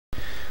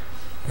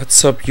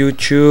What's up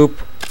YouTube?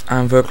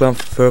 I'm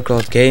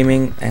Verklop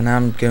Gaming, and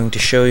I'm going to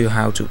show you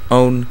how to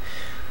own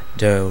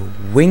the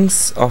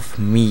Wings of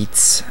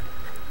Meat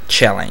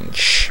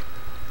challenge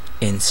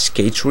in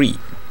Skate 3.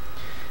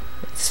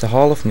 It's the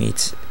Hall of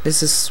Meat.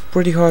 This is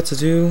pretty hard to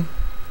do,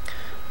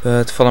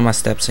 but follow my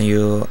steps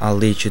and I'll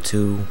lead you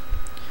to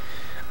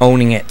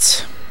owning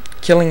it.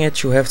 Killing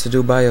it you have to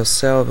do by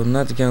yourself. I'm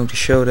not going to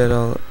show that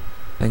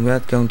I'm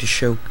not going to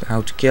show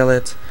how to kill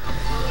it.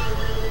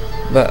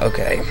 But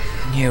okay,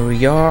 here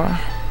we are.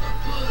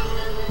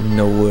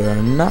 No, we're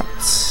not.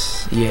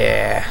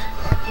 Yeah,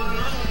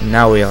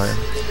 now we are.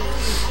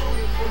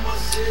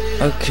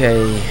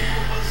 Okay,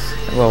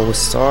 well, we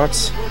start.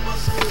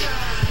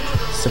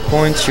 It's the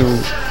point you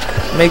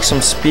make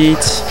some speed,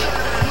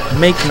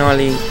 make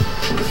nollie,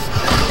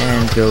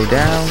 and go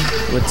down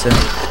with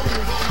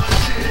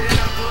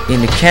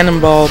in the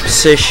cannonball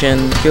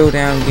position. Go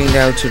down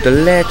to the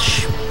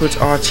ledge,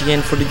 put RT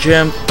in for the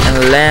jump,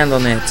 and land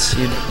on it.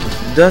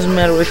 Doesn't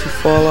matter if you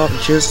fall off,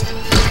 just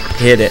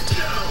hit it.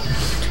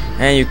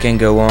 And you can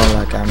go on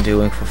like I'm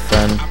doing for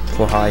fun,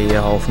 for high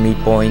half meat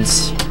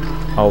points.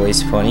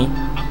 Always funny.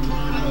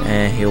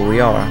 And here we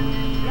are.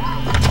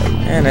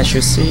 And as you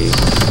see,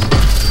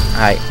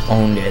 I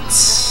owned it.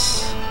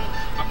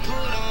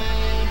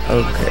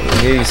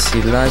 Okay, here you see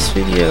the last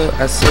video.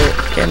 I said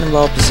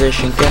cannonball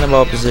position,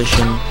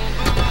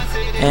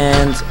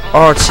 and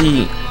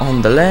RT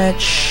on the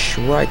ledge,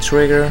 right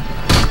trigger,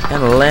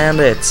 and land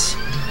it.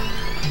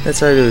 That's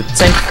how I do it.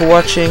 Thank you for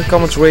watching.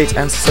 Comment, rate,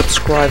 and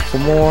subscribe for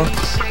more.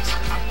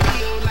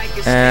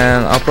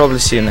 And I'll probably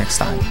see you next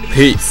time.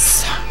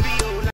 Peace.